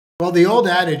Well, the old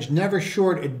adage, never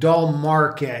short a dull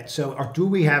market. So, or do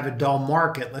we have a dull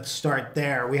market? Let's start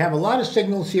there. We have a lot of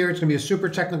signals here. It's going to be a super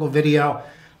technical video.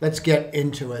 Let's get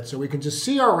into it. So we can just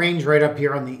see our range right up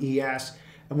here on the ES.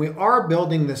 And we are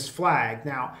building this flag.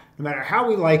 Now, no matter how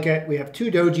we like it, we have two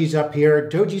dojis up here.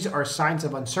 Dojis are signs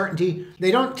of uncertainty.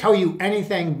 They don't tell you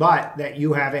anything but that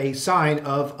you have a sign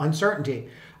of uncertainty.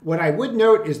 What I would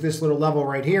note is this little level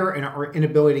right here and our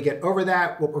inability to get over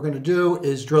that. What we're going to do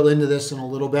is drill into this in a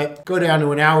little bit, go down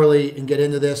to an hourly and get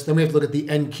into this. Then we have to look at the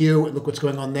NQ and look what's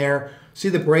going on there. See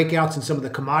the breakouts in some of the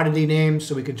commodity names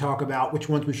so we can talk about which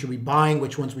ones we should be buying,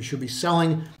 which ones we should be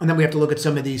selling. And then we have to look at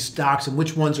some of these stocks and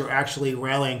which ones are actually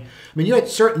rallying. I mean, you had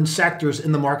certain sectors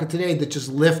in the market today that just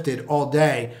lifted all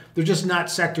day. They're just not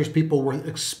sectors people were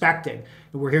expecting.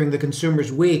 We're hearing the consumer's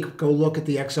weak. Go look at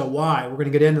the XLY. We're going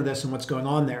to get into this and what's going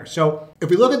on there. So if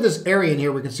we look at this area in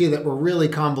here, we can see that we're really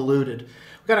convoluted.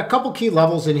 We've got a couple key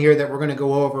levels in here that we're going to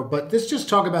go over, but let's just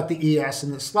talk about the ES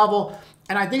in this level.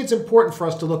 And I think it's important for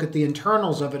us to look at the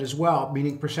internals of it as well,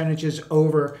 meaning percentages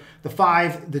over the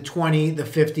 5, the 20, the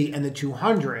 50, and the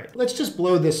 200. Let's just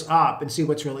blow this up and see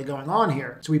what's really going on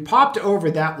here. So we popped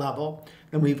over that level,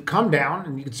 and we've come down,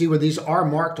 and you can see where these are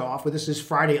marked off. Where this is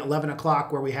Friday, 11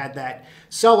 o'clock, where we had that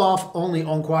sell-off only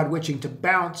on quad witching to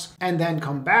bounce, and then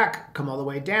come back, come all the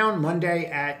way down Monday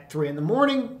at 3 in the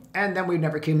morning, and then we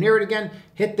never came near it again.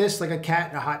 Hit this like a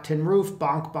cat in a hot tin roof,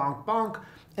 bonk, bonk, bonk.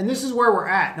 And this is where we're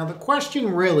at. Now, the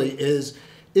question really is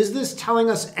this telling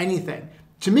us anything?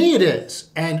 To me, it is.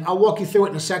 And I'll walk you through it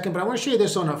in a second, but I want to show you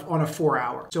this on a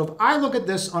 4-hour. So if I look at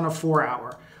this on a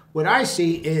 4-hour, what I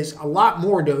see is a lot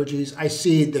more dojis. I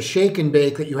see the shake and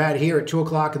bake that you had here at 2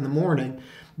 o'clock in the morning.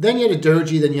 Then you had a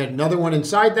doji, then you had another one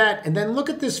inside that. And then look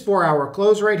at this 4-hour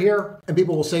close right here. And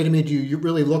people will say to me, do you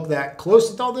really look that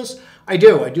close at all this? I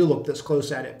do look this close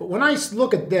at it. But when I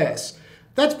look at this,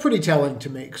 that's pretty telling to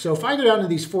me. So if I go down to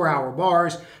these 4-hour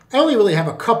bars, I only really have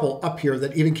a couple up here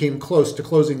that even came close to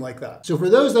closing like that. So for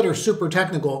those that are super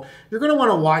technical, you're going to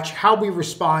want to watch how we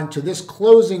respond to this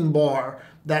closing bar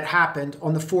that happened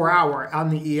on the 4-hour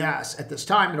on the ES. At this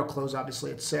time, it'll close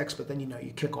obviously at 6, but then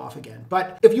you kick off again.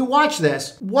 But if you watch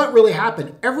this, what really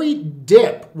happened? Every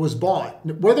dip was bought.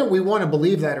 Whether we want to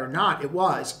believe that or not, it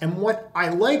was. And what I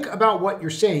like about what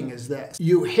you're seeing is this.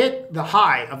 You hit the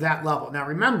high of that level. Now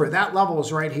remember, that level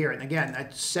is right here. And again, I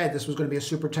said this was going to be a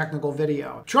super technical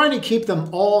video. I'm trying to keep them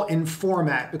all in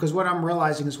format because what I'm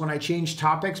realizing is when I change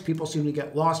topics, people seem to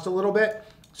get lost a little bit.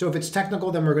 So if it's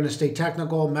technical, then we're going to stay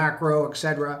technical, macro,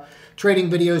 etc. Trading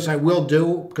videos I will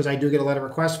do because I do get a lot of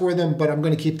requests for them, but I'm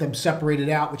going to keep them separated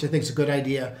out, which I think is a good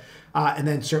idea. And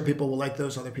then certain people will like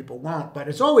those, other people won't. But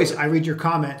as always, I read your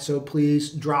comments, so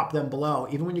please drop them below.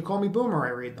 Even when you call me Boomer, I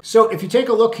read them. So if you take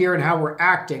a look here at how we're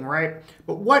acting, right?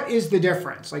 But what is the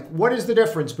difference? Like, what is the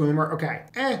difference, Boomer? Okay.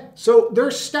 So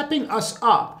they're stepping us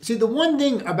up. See, the one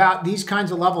thing about these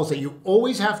kinds of levels that you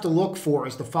always have to look for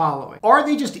is the following. Are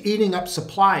they just eating up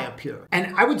supply up here?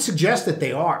 And I would suggest that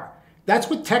they are. That's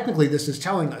what technically this is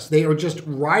telling us. They are just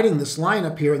riding this line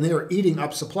up here and they are eating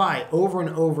up supply over and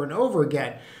over and over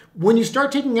again. When you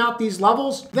start taking out these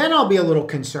levels, then I'll be a little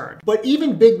concerned. But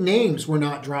even big names were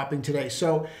not dropping today.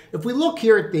 So if we look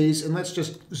here at these, and let's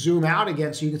just zoom out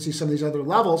again so you can see some of these other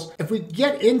levels. If we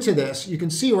get into this, you can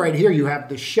see right here you have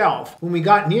the shelf. When we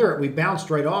got near it, we bounced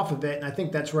right off of it. And I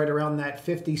think that's right around that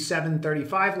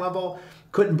 57.35 level.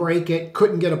 Couldn't break it,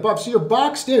 couldn't get above. So you're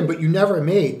boxed in, but you never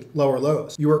made lower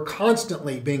lows. You were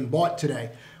constantly being bought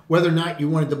today. Whether or not you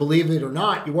wanted to believe it or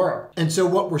not, you were. And so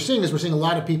what we're seeing is we're seeing a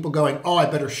lot of people going, oh, I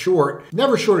better short.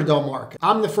 Never short a dull market.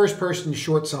 I'm the first person to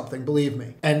short something, believe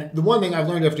me. And the one thing I've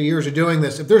learned after years of doing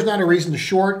this, if there's not a reason to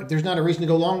short, if there's not a reason to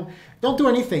go long, don't do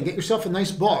anything. Get yourself a nice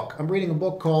book. I'm reading a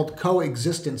book called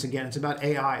Coexistence again. It's about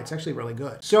AI. It's actually really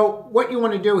good. So what you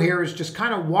want to do here is just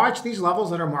kind of watch these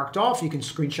levels that are marked off. You can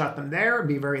screenshot them there and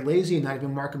be very lazy and not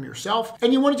even mark them yourself.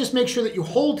 And you want to just make sure that you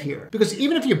hold here. Because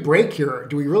even if you break here,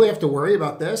 do we really have to worry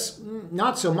about this?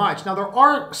 Not so much. Now, there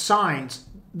are signs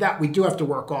that we do have to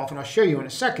work off, and I'll show you in a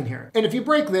second here. And if you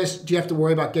break this, do you have to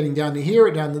worry about getting down to here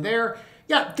or down to there?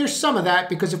 Yeah, there's some of that,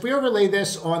 because if we overlay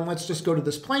this on, let's just go to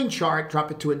this plane chart,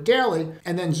 drop it to a daily,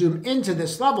 and then zoom into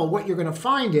this level, what you're going to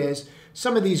find is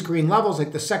some of these green levels,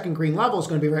 like the second green level, is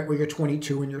going to be right where your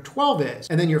 22 and your 12 is.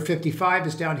 And then your 55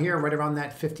 is down here, right around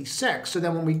that 56. So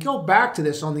then when we go back to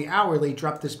this on the hourly,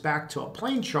 drop this back to a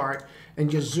plane chart, and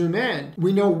just zoom in,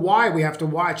 we know why we have to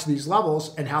watch these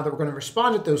levels and how they're going to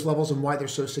respond at those levels and why they're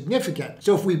so significant.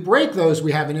 So if we break those,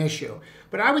 we have an issue.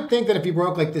 But I would think that if you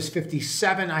broke like this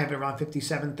 57, I have it around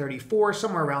 57.34,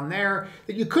 somewhere around there,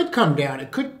 that you could come down.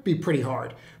 It could be pretty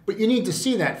hard, but you need to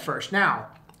see that first. Now,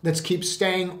 let's keep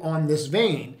staying on this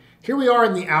vein. Here we are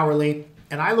in the hourly,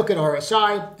 and I look at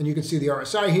RSI, and you can see the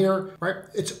RSI here, right?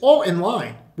 It's all in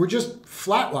line. We're just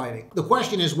flatlining. The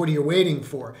question is, what are you waiting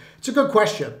for? It's a good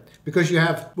question because you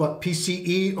have, what,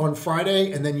 PCE on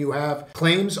Friday, and then you have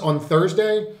claims on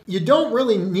Thursday. You don't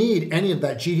really need any of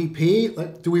that GDP.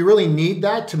 Like, do we really need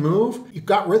that to move? You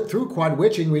got through quad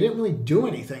witching. We didn't really do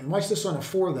anything. Why is this on a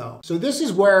 4, though? So this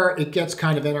is where it gets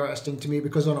kind of interesting to me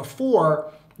because on a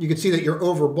 4, you can see that you're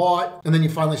overbought, and then you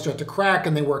finally start to crack,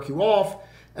 and they work you off.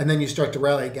 And then you start to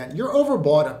rally again. You're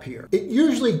overbought up here. It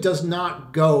usually does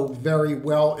not go very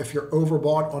well if you're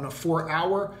overbought on a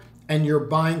 4-hour and you're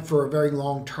buying for a very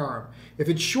long term. If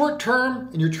it's short term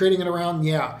and you're trading it around,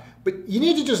 yeah, but you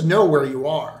need to just know where you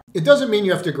are. It doesn't mean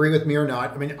you have to agree with me or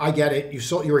not. I mean, I get it.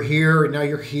 You were here and now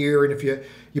you're here. And if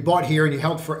you bought here and you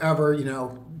held forever, you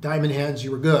know, diamond hands,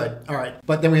 you were good. All right.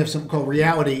 But then we have something called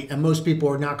reality, and most people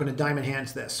are not going to diamond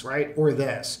hands this, right? Or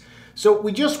this. So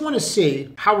we just want to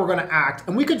see how we're going to act,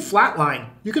 and we could flatline.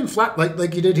 You can flat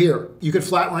like you did here. You could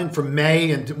flatline from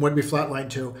May, and what did we flatline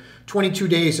to? 22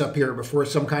 days up here before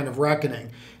some kind of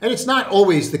reckoning. And it's not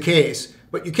always the case,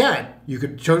 but you can. You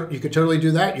could totally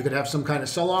do that. You could have some kind of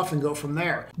sell-off and go from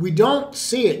there. We don't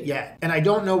see it yet, and I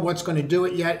don't know what's going to do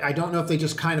it yet. I don't know if they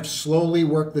just kind of slowly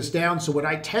work this down. So what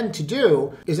I tend to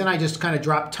do is then I just kind of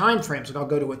drop time frames. Like I'll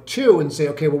go to a 2 and say,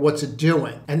 okay, well, what's it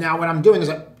doing? And now what I'm doing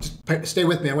is stay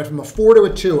with me. I went from a 4 to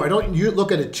a 2. I don't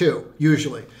look at a 2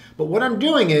 usually. But what I'm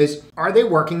doing is, are they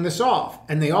working this off?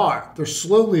 And they are. They're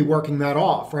slowly working that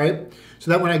off, right?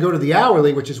 So that when I go to the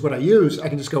hourly, which is what I use, I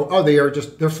can just go, oh, they're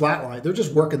flatline. They're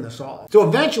just working this off. So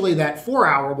eventually that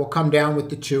 4-hour will come down with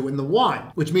the 2 and the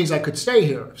 1, which means I could stay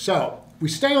here. So we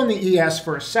stay on the ES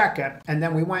for a second, and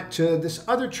then we went to this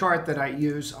other chart that I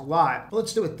use a lot.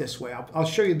 Let's do it this way. I'll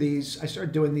show you these. I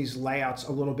started doing these layouts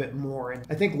a little bit more, and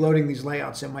I think loading these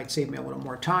layouts, it might save me a little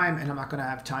more time, and I'm not going to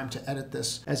have time to edit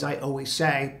this, as I always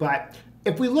say. But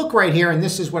if we look right here, and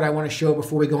this is what I want to show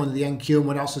before we go into the NQ and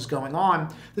what else is going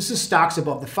on, this is stocks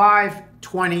above the 5,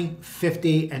 20,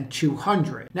 50, and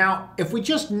 200. Now, if we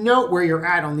just note where you're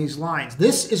at on these lines,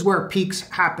 this is where peaks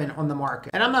happen on the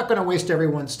market. And I'm not going to waste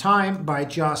everyone's time by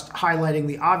just highlighting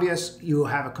the obvious. You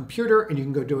have a computer and you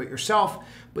can go do it yourself.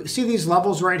 But you see these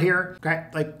levels right here? Okay,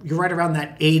 like you're right around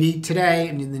that 80 today,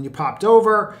 and then you popped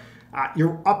over.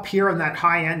 You're up here on that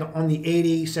high end on the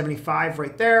 80, 75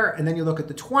 right there, and then you look at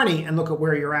the 20 and look at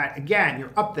where you're at. Again,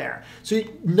 you're up there. So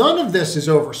none of this is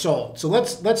oversold. So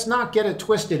let's not get it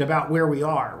twisted about where we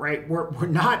are, right? We're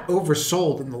not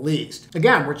oversold in the least.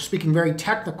 Again, we're speaking very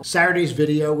technical. Saturday's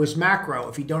video was macro.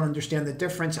 If you don't understand the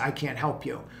difference, I can't help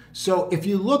you. So if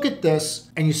you look at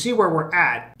this and you see where we're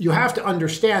at, you have to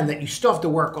understand that you still have to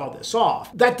work all this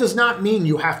off. That does not mean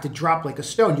you have to drop like a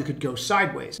stone. You could go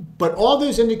sideways. But all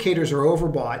those indicators are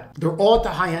overbought. They're all at the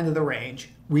high end of the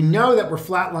range. We know that we're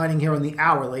flatlining here on the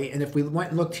hourly, and if we went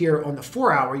and looked here on the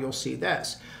 4-hour, you'll see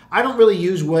this. I don't really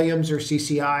use Williams or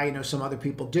CCI. I know some other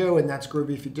people do, and that's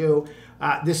groovy if you do.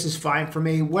 This is fine for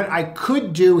me. What I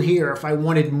could do here, if I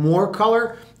wanted more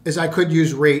color, is I could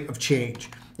use rate of change.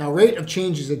 Now, rate of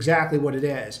change is exactly what it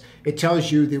is. It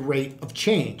tells you the rate of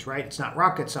change, right? It's not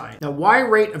rocket science. Now, why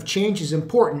rate of change is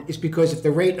important is because if the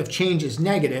rate of change is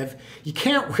negative, you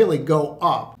can't really go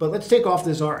up. But let's take off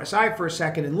this RSI for a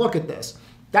second and look at this.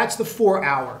 That's the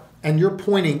 4-hour, and you're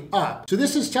pointing up. So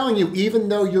this is telling you, even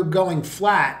though you're going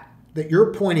flat, that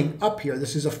you're pointing up here.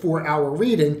 This is a 4-hour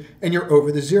reading, and you're over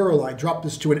the 0 line. Drop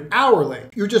this to an hourly.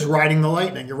 You're just riding the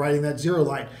lightning. You're riding that 0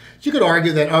 line. So you could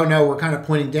argue that, oh no, we're kind of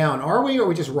pointing down. Are we, or are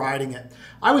we just riding it?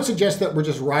 I would suggest that we're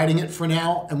just riding it for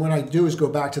now, and what I do is go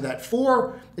back to that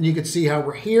 4, and you can see how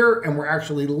we're here, and we're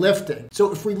actually lifting.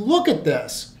 So if we look at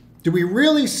this, do we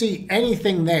really see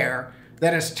anything there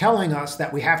that is telling us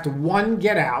that we have to, 1,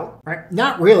 get out, right?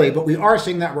 Not really, but we are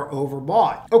seeing that we're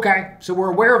overbought. Okay, so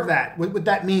we're aware of that. What would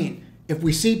that mean? If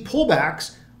we see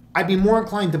pullbacks, I'd be more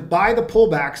inclined to buy the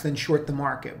pullbacks than short the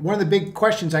market. One of the big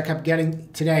questions I kept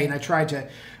getting today, and I tried to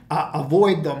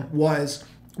avoid them, was,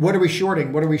 what are we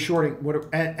shorting? What are we shorting?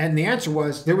 And the answer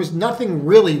was, there was nothing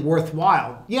really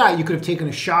worthwhile. Yeah, you could have taken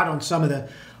a shot on some of the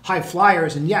high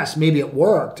flyers, and yes, maybe it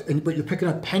worked, but you're picking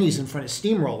up pennies in front of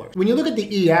steamrollers. When you look at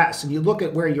the ES and you look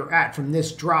at where you're at from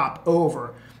this drop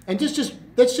over, and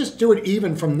let's just do it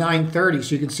even from 930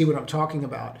 so you can see what I'm talking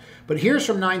about. But here's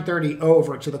from 930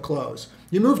 over to the close.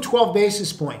 You move 12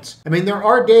 basis points. I mean, there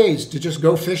are days to just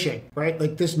go fishing, right?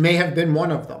 Like this may have been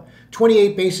one of them.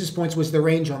 28 basis points was the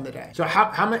range on the day. So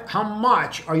how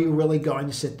much are you really going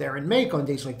to sit there and make on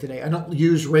days like today? I don't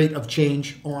use rate of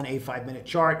change on a 5-minute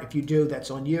chart. If you do, that's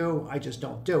on you. I just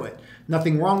don't do it.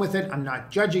 Nothing wrong with it. I'm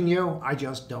not judging you. I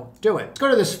just don't do it. Let's go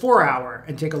to this 4-hour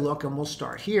and take a look, and we'll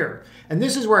start here. And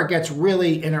this is where it gets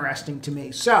really interesting to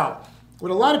me. So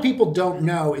what a lot of people don't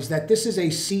know is that this is a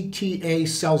CTA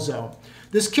sell zone.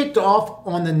 This kicked off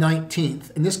on the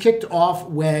 19th, and this kicked off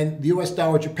when the US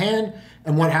dollar Japan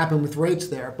and what happened with rates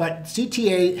there. But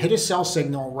CTA hit a sell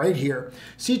signal right here.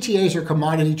 CTAs are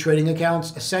commodity trading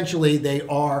accounts. Essentially, they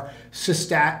are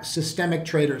systemic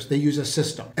traders. They use a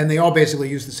system, and they all basically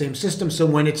use the same system. So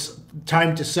when it's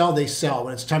time to sell, they sell.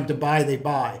 When it's time to buy, they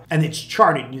buy. And it's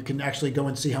charted. You can actually go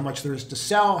and see how much there is to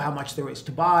sell, how much there is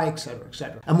to buy, et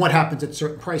cetera, and what happens at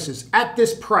certain prices. At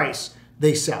this price,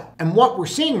 they sell. And what we're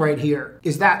seeing right here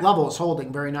is that level is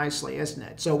holding very nicely, isn't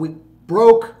it? So we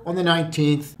broke on the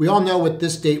 19th. We all know what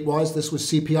this date was. This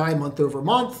was CPI month over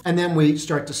month. And then we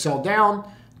start to sell down,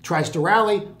 tries to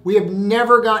rally. We have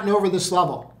never gotten over this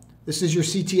level. This is your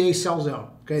CTA sell zone.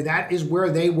 Okay, that is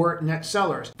where they were net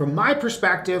sellers. From my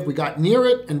perspective, we got near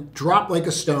it and dropped like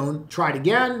a stone, tried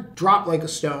again, dropped like a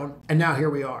stone, and now here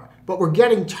we are. But we're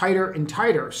getting tighter and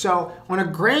tighter. So on a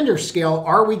grander scale,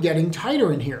 are we getting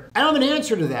tighter in here? I don't have an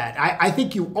answer to that. I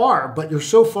think you are, but you're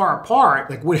so far apart.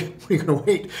 Like, what are you going to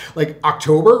wait? Like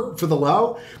October for the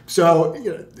low? So you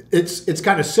know, it's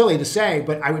kind of silly to say,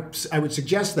 but I would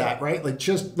suggest that, right? Like,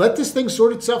 just let this thing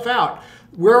sort itself out.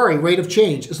 Where are we? Rate of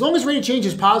change. As long as rate of change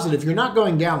is positive, you're not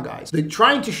going down, guys. They're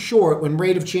trying to short when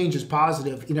rate of change is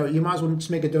positive. You know, you might as well just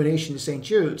make a donation to St.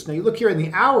 Jude's. Now you look here in the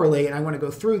hourly, and I want to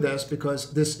go through this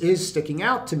because this is sticking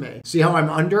out to me. See how I'm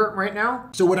under right now?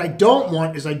 So what I don't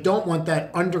want is I don't want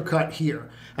that undercut here.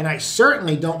 And I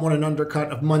certainly don't want an undercut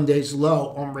of Monday's low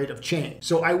on rate of change.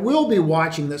 So I will be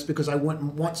watching this because I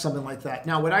wouldn't want something like that.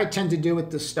 Now, what I tend to do with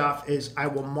this stuff is I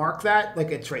will mark that like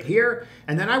it's right here,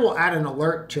 and then I will add an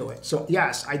alert to it. So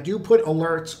yes, I do put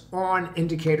alerts on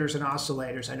indicators and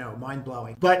oscillators. I know,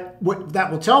 mind-blowing. But what that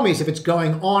will tell me is if it's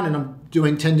going on and I'm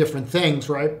doing 10 different things,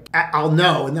 right? I'll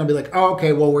know, and then I'll be like, oh,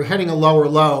 okay, well, we're hitting a lower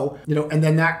low, you know, and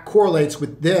then that correlates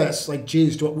with this, like,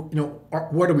 geez,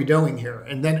 what are we doing here?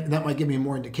 And then that might give me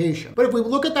more indication. But if we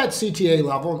look at that CTA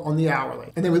level on the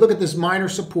hourly, and then we look at this minor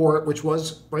support, which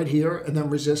was right here, and then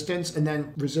resistance, and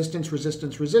then resistance,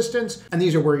 resistance, resistance, and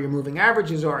these are where your moving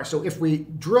averages are. So if we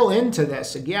drill into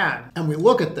this again, and we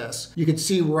look at this, you can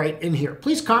see right in here.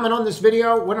 Please comment on this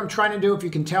video. What I'm trying to do, if you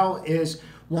can tell, is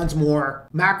one's more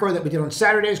macro that we did on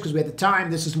Saturdays because we had the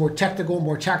time. This is more technical,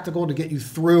 more tactical to get you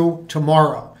through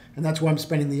tomorrow. And that's why I'm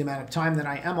spending the amount of time that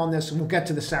I am on this, and we'll get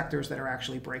to the sectors that are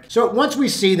actually breaking. So once we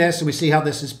see this and we see how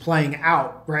this is playing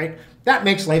out, right, that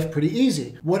makes life pretty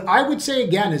easy. What I would say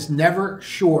again is never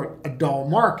short a dull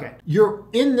market. You're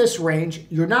in this range,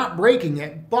 you're not breaking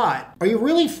it, but are you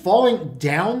really falling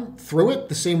down through it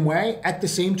the same way, at the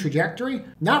same trajectory?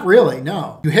 Not really,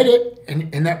 no. You hit it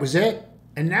and that was it.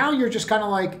 And now you're just kind of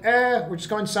like, we're just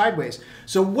going sideways.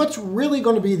 So what's really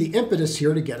going to be the impetus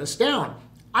here to get us down?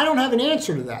 I don't have an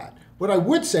answer to that. What I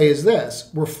would say is this.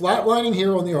 We're flatlining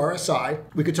here on the RSI.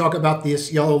 We could talk about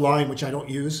this yellow line, which I don't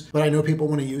use, but I know people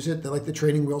want to use it. They like the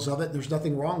trading wheels of it. There's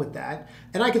nothing wrong with that.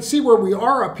 And I can see where we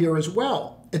are up here as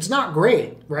well. It's not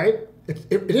great, right?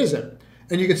 It isn't.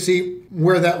 And you can see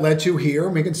where that led to here,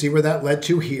 and we can see where that led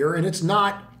to here. And it's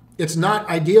not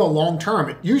ideal long term.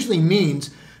 It usually means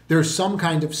there's some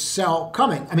kind of sell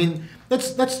coming. I mean,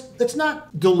 let's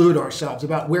not delude ourselves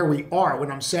about where we are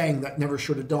when I'm saying that never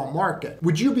short a dull market.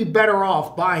 Would you be better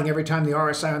off buying every time the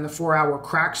RSI on the 4-hour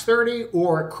cracks 30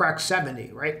 or cracks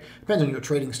 70, right? Depends on your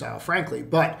trading style, frankly.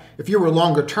 But if you were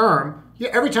longer term,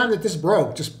 every time that this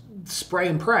broke, just spray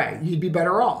and pray, you'd be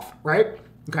better off, right?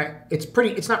 Okay,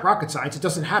 it's not rocket science. It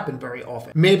doesn't happen very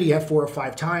often. Maybe you have 4 or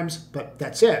 5 times, but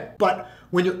that's it. But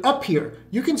when you're up here,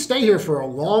 you can stay here for a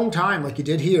long time like you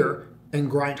did here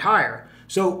and grind higher.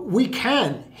 So we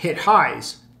can hit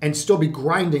highs and still be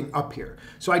grinding up here.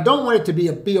 So I don't want it to be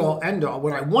a be-all, end-all.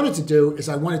 What I want it to do is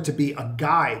I want it to be a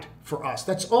guide for us.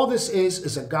 That's all this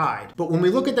is a guide. But when we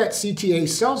look at that CTA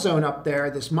sell zone up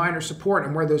there, this minor support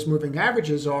and where those moving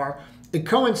averages are, it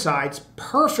coincides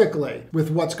perfectly with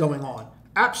what's going on.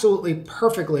 Absolutely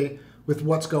perfectly with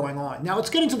what's going on. Now let's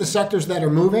get into the sectors that are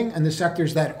moving and the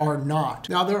sectors that are not.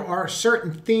 Now there are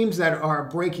certain themes that are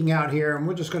breaking out here, and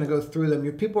we're just going to go through them.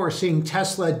 People are seeing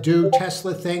Tesla do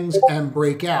Tesla things and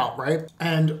break out, right?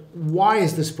 And why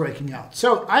is this breaking out?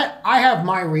 So I have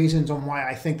my reasons on why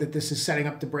I think that this is setting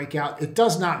up to break out. It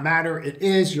does not matter. It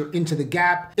is. You're into the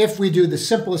gap. If we do the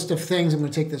simplest of things, I'm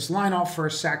going to take this line off for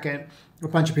a second. A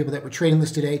bunch of people that were trading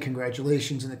this today,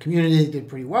 congratulations in the community, did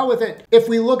pretty well with it. If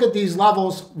we look at these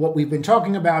levels, what we've been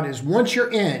talking about is once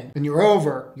you're in and you're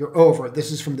over, you're over.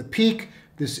 This is from the peak.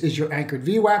 This is your anchored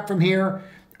VWAP from here.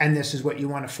 And this is what you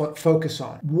want to focus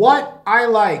on. What I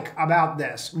like about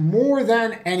this more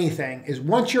than anything is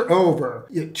once you're over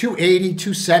 280,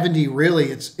 270,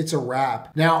 really, it's a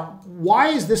wrap. Now, why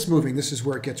is this moving? This is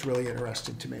where it gets really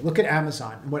interesting to me. Look at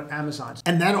Amazon and what Amazon's.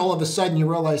 And then all of a sudden you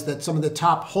realize that some of the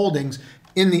top holdings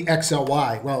in the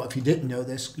XLY, well, if you didn't know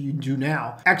this, you do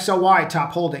now. XLY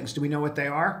top holdings, do we know what they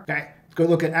are? Okay, go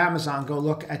look at Amazon, go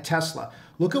look at Tesla.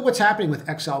 Look at what's happening with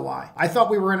XLY. I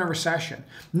thought we were in a recession.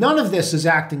 None of this is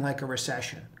acting like a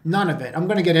recession. None of it. I'm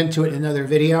going to get into it in another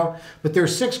video, but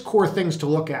there's 6 core things to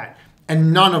look at,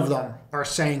 and none of them are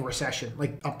saying recession.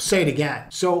 Like, I'll say it again.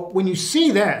 So when you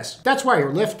see this, that's why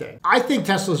you're lifting. I think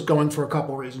Tesla's going for a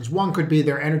couple reasons. One could be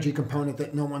their energy component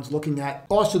that no one's looking at.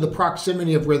 Also, the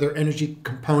proximity of where their energy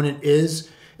component is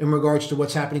in regards to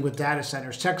what's happening with data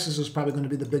centers. Texas is probably going to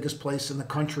be the biggest place in the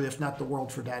country, if not the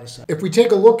world, for data centers. If we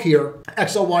take a look here,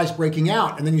 XLY is breaking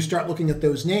out, and then you start looking at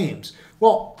those names.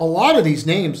 Well, a lot of these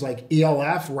names, like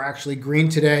ELF, were actually green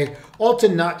today.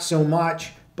 Alton, not so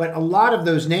much, but a lot of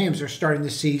those names are starting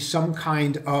to see some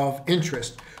kind of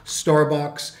interest.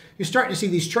 Starbucks, you're starting to see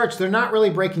these charts. They're not really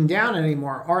breaking down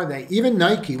anymore, are they? Even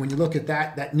Nike, when you look at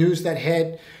that news that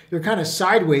hit, you're kind of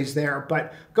sideways there.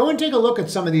 But go and take a look at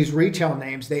some of these retail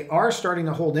names. They are starting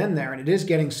to hold in there, and it is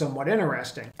getting somewhat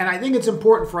interesting. And I think it's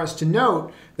important for us to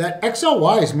note that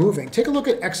XLY is moving. Take a look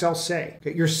at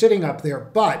XLC. You're sitting up there.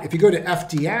 But if you go to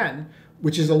FDN,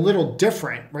 which is a little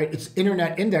different, right? It's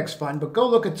Internet Index Fund, but go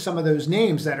look at some of those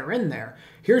names that are in there.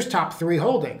 Here's top 3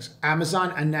 holdings: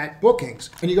 Amazon, Arete, Bookings.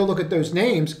 And you go look at those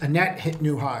names, Arete hit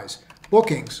new highs.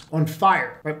 Bookings on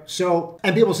fire, right? So,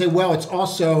 and people say, well, it's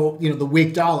also, the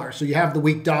weak dollar. So you have the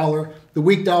weak dollar. The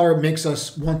weak dollar makes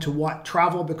us want to what?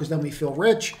 Travel, because then we feel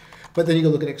rich. But then you go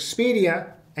look at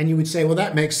Expedia and you would say, well,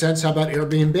 that makes sense. How about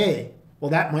Airbnb? Well,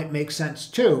 that might make sense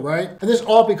too, right? And this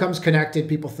all becomes connected.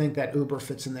 People think that Uber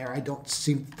fits in there. I don't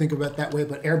seem to think about it that way,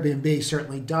 but Airbnb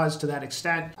certainly does to that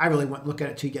extent. I really wouldn't look at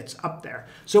it till it gets up there.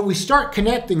 So we start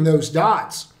connecting those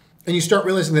dots, and you start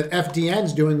realizing that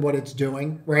FDN's doing what it's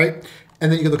doing, right?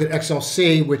 And then you can look at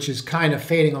XLC, which is kind of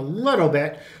fading a little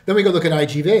bit. Then we go look at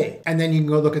IGV, and then you can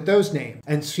go look at those names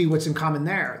and see what's in common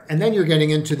there. And then you're getting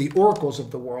into the oracles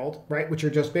of the world, right? Which are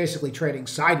just basically trading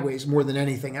sideways more than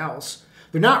anything else.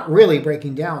 They're not really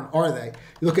breaking down, are they?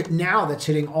 You look at now that's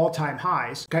hitting all-time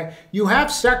highs, okay? You have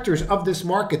sectors of this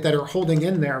market that are holding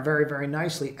in there very, very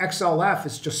nicely. XLF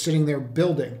is just sitting there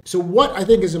building. So what I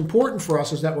think is important for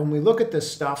us is that when we look at this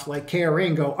stuff like KRE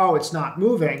and go, oh, it's not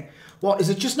moving. Well, is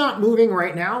it just not moving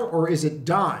right now, or is it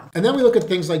done? And then we look at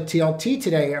things like TLT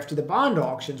today after the bond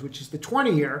auctions, which is the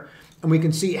 20-year, and we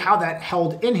can see how that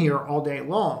held in here all day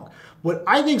long. What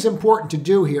I think is important to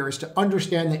do here is to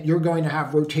understand that you're going to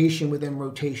have rotation within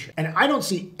rotation. And I don't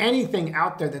see anything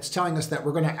out there that's telling us that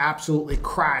we're going to absolutely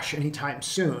crash anytime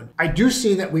soon. I do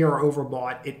see that we are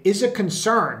overbought. It is a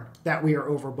concern that we are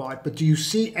overbought, but do you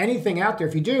see anything out there?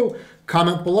 If you do,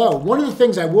 comment below. One of the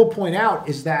things I will point out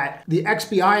is that the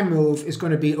XBI move is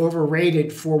going to be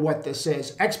overrated for what this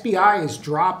is. XBI is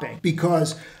dropping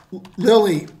because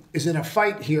Lilly is in a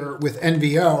fight here with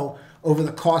NVO over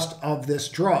the cost of this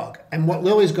drug. And what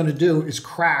Lilly's going to do is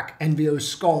crack NVO's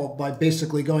skull by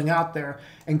basically going out there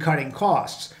and cutting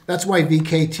costs. That's why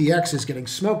VKTX is getting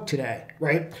smoked today,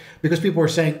 right? Because people are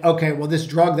saying, okay, well, this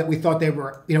drug that we thought they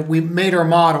were, we made our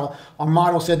model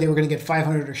said they were going to get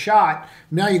 500 a shot.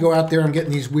 Now you go out there and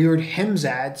getting these weird HIMSS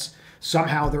ads.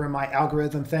 Somehow they're in my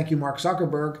algorithm, thank you, Mark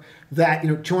Zuckerberg, that,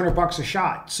 $200 a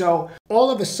shot. So all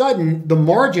of a sudden, the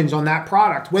margins on that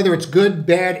product, whether it's good,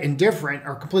 bad, indifferent,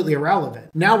 are completely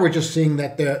irrelevant. Now we're just seeing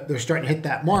that they're starting to hit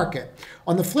that market.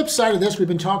 On the flip side of this, we've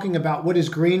been talking about what is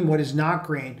green, what is not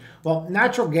green. Well,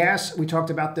 natural gas, we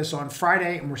talked about this on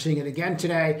Friday, and we're seeing it again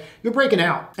today. You're breaking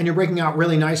out, and you're breaking out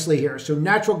really nicely here. So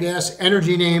natural gas,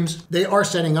 energy names, they are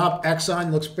setting up.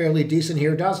 Exxon looks fairly decent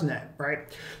here, doesn't it, right?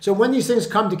 So when these things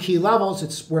come to key levels,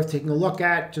 it's worth taking a look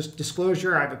at. Just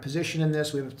disclosure, I have a position in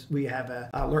this. We have an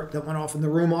alert that went off in the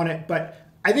room on it. But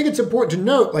I think it's important to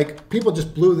note, like, people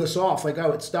just blew this off, like,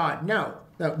 oh, it's done. No.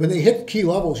 When they hit key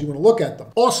levels, you want to look at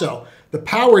them. Also, the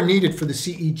power needed for the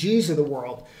CEGs of the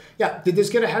world. Yeah, did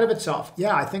this get ahead of itself?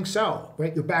 Yeah, I think so,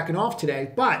 right? You're backing off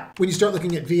today. But when you start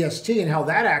looking at VST and how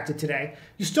that acted today,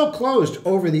 you still closed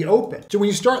over the open. So when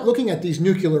you start looking at these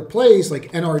nuclear plays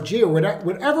like NRG or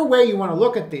whatever way you want to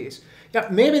look at these, yeah,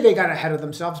 maybe they got ahead of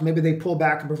themselves. Maybe they pull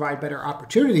back and provide better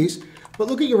opportunities. But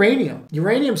look at uranium.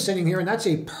 Uranium's sitting here, and that's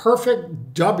a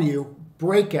perfect W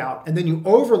breakout. And then you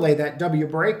overlay that W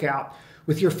breakout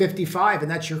with your 55, and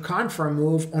that's your confirm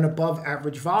move on above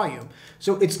average volume.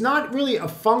 So it's not really a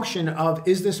function of,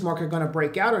 is this market going to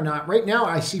break out or not? Right now,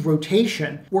 I see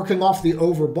rotation working off the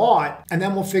overbought, and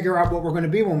then we'll figure out what we're going to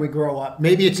be when we grow up.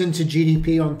 Maybe it's into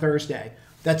GDP on Thursday.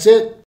 That's it.